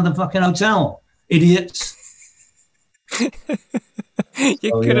find another fucking hotel. Idiots.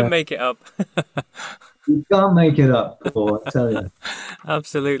 You couldn't make it up. You can't make it up, Paul, I tell you.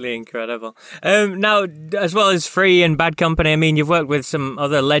 Absolutely incredible. Now, as well as Free and Bad Company, I mean, you've worked with some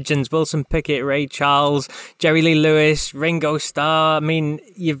other legends, Wilson Pickett, Ray Charles, Jerry Lee Lewis, Ringo Starr. I mean,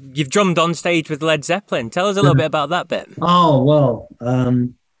 you've drummed on stage with Led Zeppelin. Tell us a little bit about that bit. Oh, well,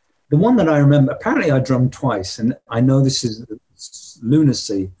 the one that I remember, apparently I drummed twice, and I know this is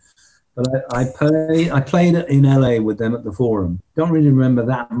lunacy, but I played in LA with them at the Forum. Don't really remember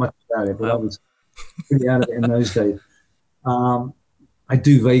that much about it, but I was pretty out of it in those days. I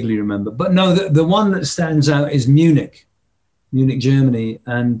do vaguely remember, but no, the one that stands out is Munich, Germany,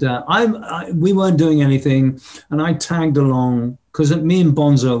 and we weren't doing anything, and I tagged along because me and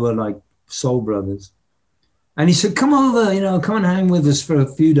Bonzo were like soul brothers, and he said, "Come over, come and hang with us for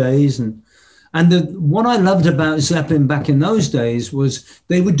a few days." And what I loved about Zeppelin back in those days was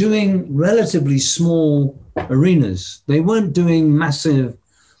they were doing relatively small arenas. They weren't doing massive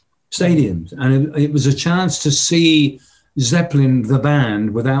stadiums, and it was a chance to see Zeppelin, the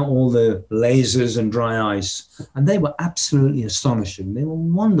band, without all the lasers and dry ice, and they were absolutely astonishing. They were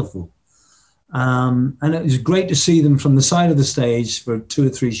wonderful, and it was great to see them from the side of the stage for 2 or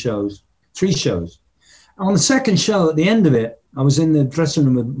 3 shows. 3 shows. On the second show, at the end of it, I was in the dressing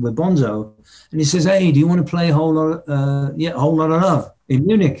room with Bonzo, and he says, "Hey, do you want to play Whole Lot of Love in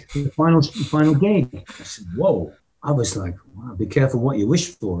Munich, the final gig?" I said, "Whoa." I was like, wow, be careful what you wish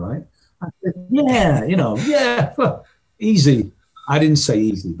for, right? I said, yeah, easy. I didn't say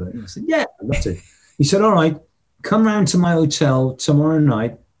easy, but I said, yeah, I'd love to. He said, all right, come round to my hotel tomorrow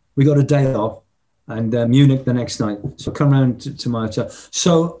night. We got a day off, and Munich the next night. So come round to my hotel.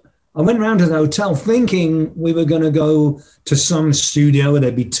 So I went round to the hotel thinking we were going to go to some studio where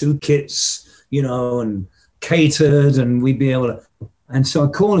there'd be 2 kits, and catered, and we'd be able to. And so I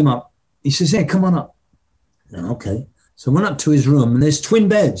call him up. He says, "Hey, come on up." Okay. So I went up to his room, and there's twin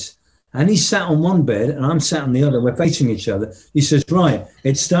beds. And he's sat on one bed, and I'm sat on the other. We're facing each other. He says, "Right,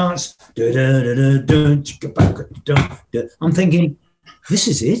 it starts." I'm thinking, this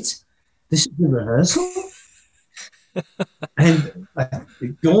is it? This is the rehearsal? And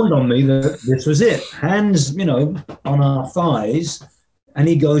it dawned on me that this was it. Hands, on our thighs. And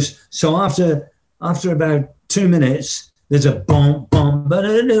he goes, so after about 2 minutes, there's a bomb, bomb,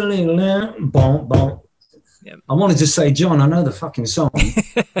 bomb, bomb. Yep. I wanted to say, "John, I know the fucking song,"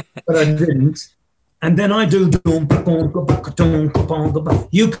 but I didn't. And then I do,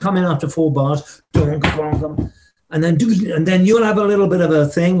 you come in after 4 bars, and then you'll have a little bit of a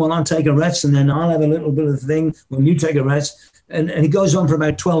thing while I take a rest, and then I'll have a little bit of a thing when you take a rest. And it goes on for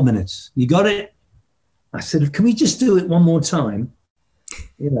about 12 minutes. You got it? I said, "Can we just do it one more time?"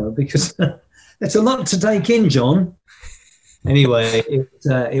 Because it's a lot to take in, John. Anyway,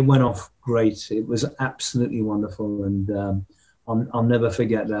 it went off great. It was absolutely wonderful, and I'll never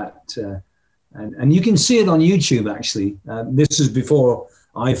forget that. And you can see it on YouTube, actually. This is before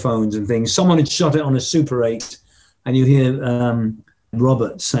iPhones and things. Someone had shot it on a Super 8, and you hear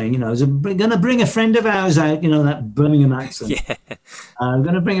Robert saying, "Going to bring a friend of ours out," that Birmingham accent. Yeah.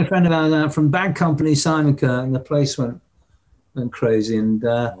 Going to bring a friend of ours out from Bad Company, Simon Kirk, and the place went crazy. And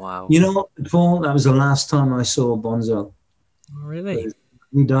wow. You know what, Paul? That was the last time I saw Bonzo. Really?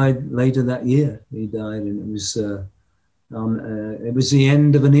 He died later that year. He died, and it was the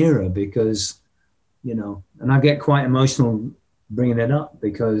end of an era because, and I get quite emotional bringing it up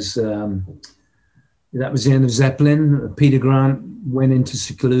because that was the end of Zeppelin. Peter Grant went into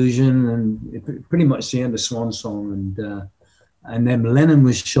seclusion, and pretty much the end of Swan Song, and then Lennon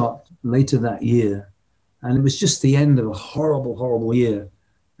was shot later that year, and it was just the end of a horrible, horrible year,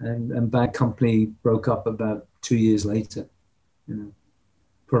 and Bad Company broke up about 2 years later.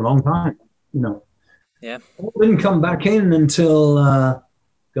 For a long time, Yeah. I didn't come back in until,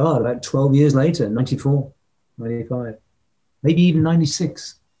 about 12 years later, 94, 95, maybe even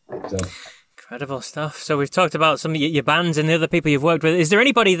 96. So. Incredible stuff. So we've talked about some of your bands and the other people you've worked with. Is there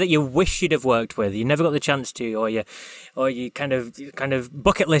anybody that you wish you'd have worked with? You never got the chance to, or you kind of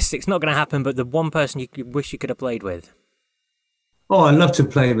bucket list, it's not going to happen, but the one person you wish you could have played with? Oh, I'd love to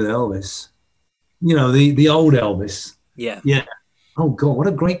play with Elvis. The old Elvis. Yeah. Yeah. Oh God, what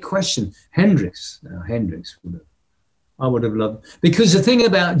a great question. Hendrix. I would have loved, because the thing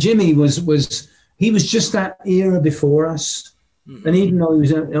about Jimmy was he was just that era before us. Mm-hmm. And even though he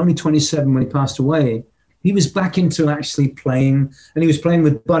was only 27 when he passed away, he was back into actually playing, and he was playing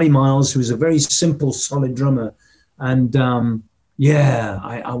with Buddy Miles, who was a very simple, solid drummer. And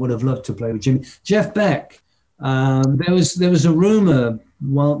I would have loved to play with Jimmy. Jeff Beck. There was a rumor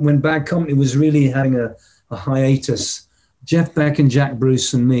when Bad Company was really having a hiatus. Jeff Beck and Jack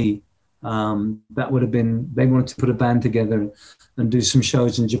Bruce and me, that would have been, they wanted to put a band together and do some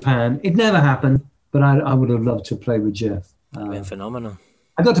shows in Japan. It never happened, but I would have loved to play with Jeff. Been phenomenal.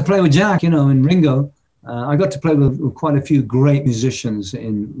 I got to play with Jack, and Ringo. I got to play with quite a few great musicians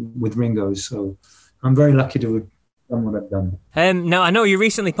with Ringo, so I'm very lucky to have done what I've done. Now, I know you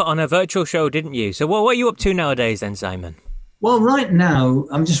recently put on a virtual show, didn't you? So what are you up to nowadays then, Simon? Well, right now,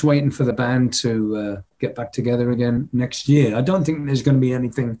 I'm just waiting for the band to get back together again next year. I don't think there's going to be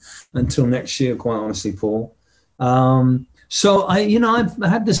anything until next year, quite honestly, Paul. So I've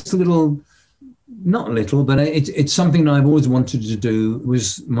had this not little, but it's something that I've always wanted to do,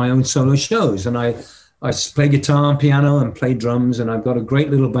 was my own solo shows. And I play guitar and piano and play drums, and I've got a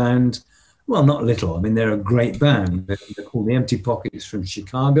great little band. Well, not little. I mean, they're a great band. They're called the Empty Pockets from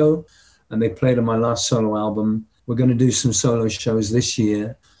Chicago, and they played on my last solo album. We're going to do some solo shows this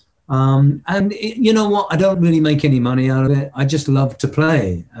year. You know what? I don't really make any money out of it. I just love to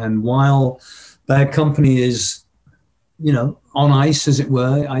play. And while Bad Company is, on ice, as it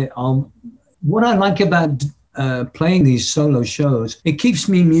were, what I like about playing these solo shows, it keeps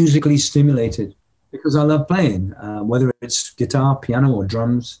me musically stimulated because I love playing, whether it's guitar, piano, or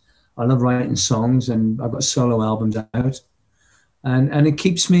drums. I love writing songs, and I've got solo albums out, and it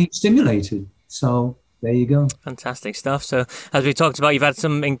keeps me stimulated. So there you go. Fantastic stuff. So as we talked about, you've had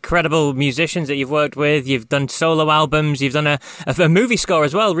some incredible musicians that you've worked with. You've done solo albums. You've done a movie score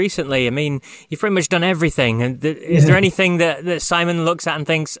as well recently. I mean, you've pretty much done everything. And is there anything that Simon looks at and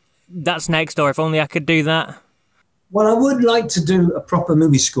thinks, that's next, or if only I could do that? Well, I would like to do a proper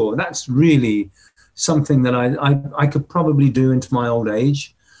movie score. That's really something that I could probably do into my old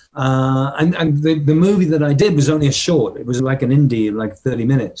age. And the movie that I did was only a short. It was like an indie, like 30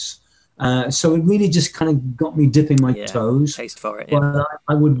 minutes. So it really just kind of got me dipping my toes. Taste for it. Yeah. But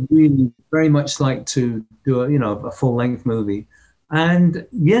I would really very much like to do a full-length movie. And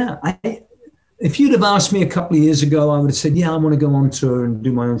yeah, if you'd have asked me a couple of years ago, I would have said, yeah, I want to go on tour and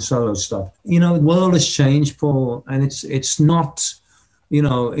do my own solo stuff. The world has changed, Paul, and it's not,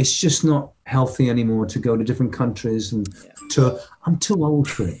 it's just not healthy anymore to go to different countries and tour. I'm too old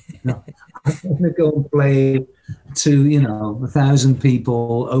for it. I'm going to go and play to, 1,000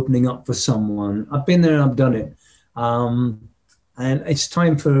 people opening up for someone. I've been there and I've done it. And it's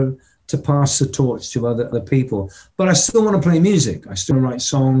time to pass the torch to other people. But I still want to play music. I still write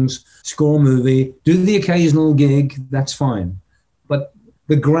songs, score a movie, do the occasional gig. That's fine. But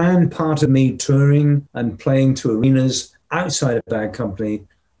the grand part of me touring and playing to arenas outside of Bad Company,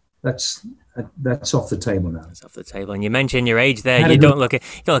 that's off the table now. It's off the table. And you mentioned your age there. You don't look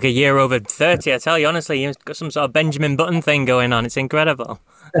a year over 30. I tell you honestly, you've got some sort of Benjamin Button thing going on. It's incredible.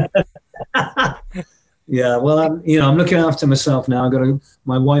 Yeah, well, I'm looking after myself now.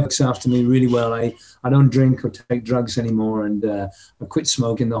 My wife looks after me really well. I don't drink or take drugs anymore, and I quit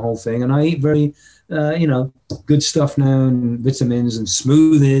smoking, the whole thing. And I eat very, good stuff now, and vitamins and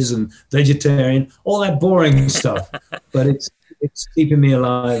smoothies and vegetarian, all that boring stuff. But it's keeping me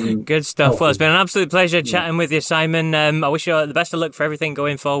alive. Good stuff. Healthy. Well, it's been an absolute pleasure chatting with you, Simon. I wish you the best of luck for everything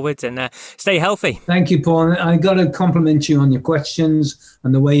going forward, and stay healthy. Thank you, Paul. I got to compliment you on your questions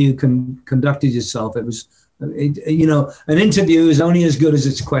and the way you conducted yourself. It was, an interview is only as good as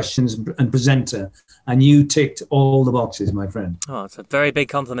its questions and presenter, and you ticked all the boxes, my friend. Oh, it's a very big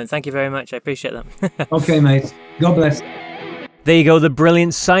compliment. Thank you very much. I appreciate that. Okay, mate. God bless. There you go, the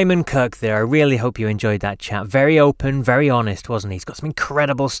brilliant Simon Kirke there. I really hope you enjoyed that chat. Very open, very honest, wasn't he? He's got some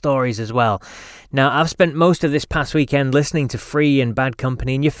incredible stories as well. Now, I've spent most of this past weekend listening to Free and Bad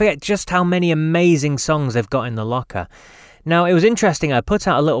Company, and you forget just how many amazing songs they've got in the locker. Now, it was interesting. I put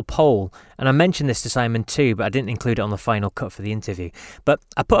out a little poll, and I mentioned this to Simon too, but I didn't include it on the final cut for the interview. But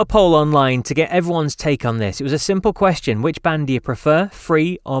I put a poll online to get everyone's take on this. It was a simple question: which band do you prefer,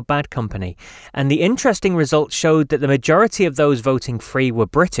 Free or Bad Company? And the interesting results showed that the majority of those voting Free were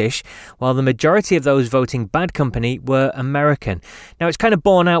British, while the majority of those voting Bad Company were American. Now, it's kind of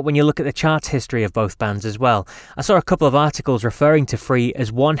borne out when you look at the chart history of both bands as well. I saw a couple of articles referring to Free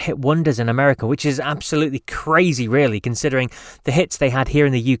as one-hit wonders in America, which is absolutely crazy, really, considering the hits they had here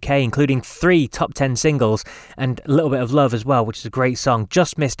in the UK, including 3 top 10 singles and A Little Bit of Love as well, which is a great song.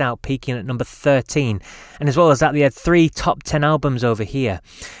 Just missed out, peaking at number 13. And as well as that, they had 3 top 10 albums over here.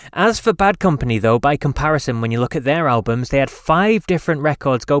 As for Bad Company, though, by comparison, when you look at their albums, they had 5 different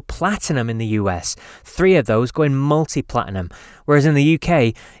records go platinum in the US, 3 of those going multi-platinum, whereas in the UK,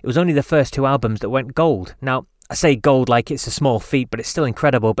 it was only the first 2 albums that went gold. Now, I say gold like it's a small feat, but it's still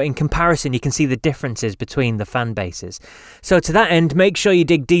incredible. But in comparison, you can see the differences between the fan bases. So to that end, make sure you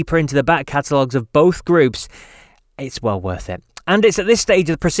dig deeper into the back catalogues of both groups. It's well worth it. And it's at this stage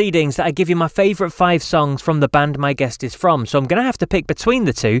of the proceedings that I give you my favourite 5 songs from the band my guest is from. So I'm going to have to pick between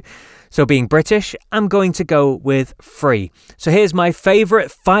the two. So being British, I'm going to go with Free. So here's my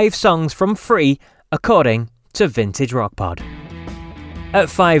favourite 5 songs from Free, according to Vintage Rock Pod. At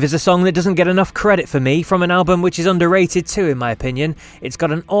 5 is a song that doesn't get enough credit for me, from an album which is underrated too, in my opinion. It's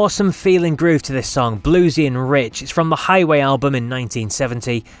got an awesome feeling groove to this song, bluesy and rich. It's from the Highway album in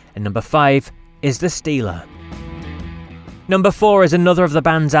 1970, and number 5 is The Stealer. Number 4 is another of the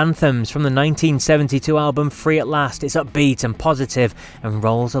band's anthems from the 1972 album Free at Last. It's upbeat and positive and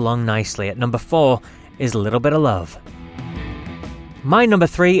rolls along nicely. At number 4 is A Little Bit of Love. My number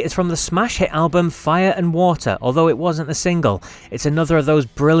 3 is from the smash hit album Fire and Water, although it wasn't a single. It's another of those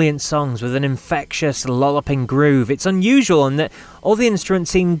brilliant songs with an infectious, lolloping groove. It's unusual in that all the instruments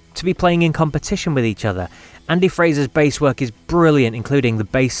seem to be playing in competition with each other. Andy Fraser's bass work is brilliant, including the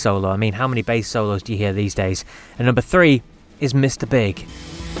bass solo. I mean, how many bass solos do you hear these days? And number 3 is Mr. Big.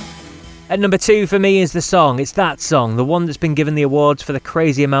 At number 2 for me is the song. It's that song, the one that's been given the awards for the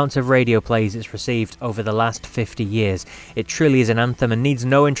crazy amount of radio plays it's received over the last 50 years. It truly is an anthem and needs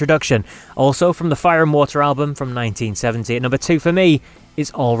no introduction. Also from the Fire and Water album from 1970. At number 2 for me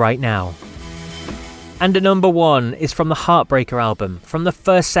is All Right Now. And at number 1 is from the Heartbreaker album. From the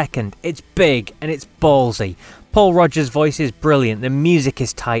first second, it's big and it's ballsy. Paul Rodgers' voice is brilliant, the music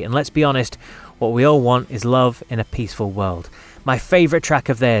is tight, and let's be honest, what we all want is love in a peaceful world. My favourite track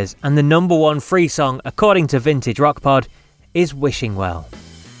of theirs, and the number 1 Free song, according to Vintage Rock Pod, is Wishing Well.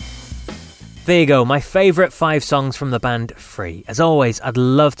 There you go, my favourite 5 songs from the band Free. As always, I'd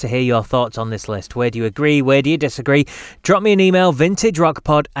love to hear your thoughts on this list. Where do you agree? Where do you disagree? Drop me an email,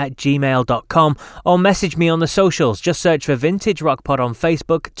 vintagerockpod@gmail.com, or message me on the socials. Just search for Vintage Rock Pod on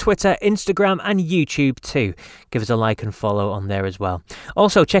Facebook, Twitter, Instagram and YouTube too. Give us a like and follow on there as well.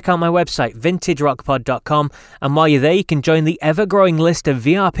 Also, check out my website, vintagerockpod.com, and while you're there, you can join the ever-growing list of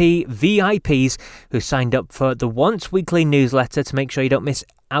VIPs who signed up for the once-weekly newsletter to make sure you don't miss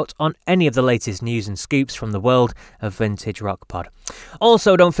out on any of the latest news and scoops from the world of Vintage Rock Pod.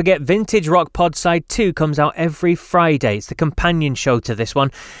 Also, don't forget Vintage Rock Pod Side 2 comes out every Friday. It's the companion show to this one.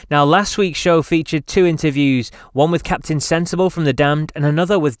 Now, last week's show featured 2 interviews, one with Captain Sensible from The Damned and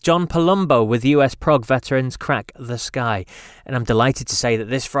another with John Palumbo with US prog veterans Crack the Sky. And I'm delighted to say that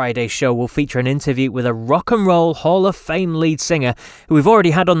this Friday's show will feature an interview with a Rock and Roll Hall of Fame lead singer who we've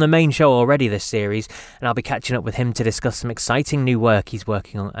already had on the main show already this series, and I'll be catching up with him to discuss some exciting new work he's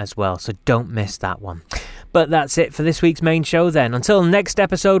working on as well, so don't miss that one. But that's it for this week's main show then. Until next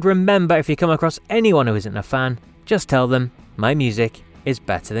episode, remember, if you come across anyone who isn't a fan, just tell them my music is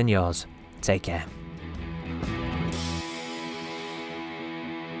better than yours. Take care.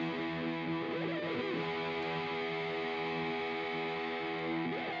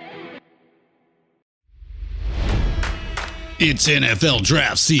 It's NFL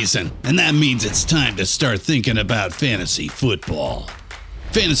draft season, and that means it's time to start thinking about fantasy football.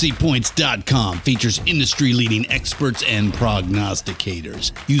 FantasyPoints.com features industry-leading experts and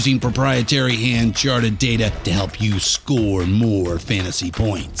prognosticators using proprietary hand-charted data to help you score more fantasy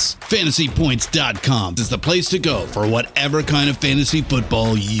points. FantasyPoints.com is the place to go for whatever kind of fantasy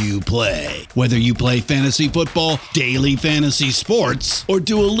football you play. Whether you play fantasy football, daily fantasy sports, or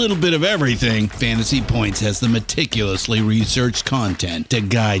do a little bit of everything, Fantasy Points has the meticulously researched content to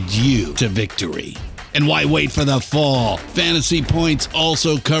guide you to victory. And why wait for the fall? Fantasy Points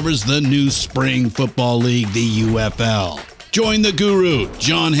also covers the new spring football league, the UFL. Join the guru,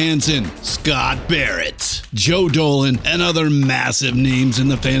 John Hansen, Scott Barrett, Joe Dolan, and other massive names in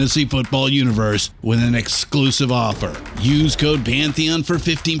the fantasy football universe with an exclusive offer. Use code Pantheon for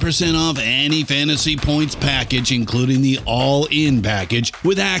 15% off any Fantasy Points package, including the all-in package,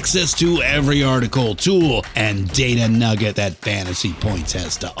 with access to every article, tool, and data nugget that Fantasy Points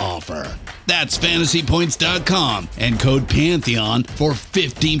has to offer. That's FantasyPoints.com and code Pantheon for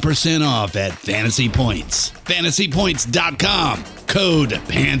 15% off at Fantasy Points. FantasyPoints.com, code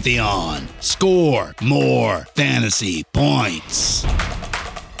Pantheon. Score more fantasy points.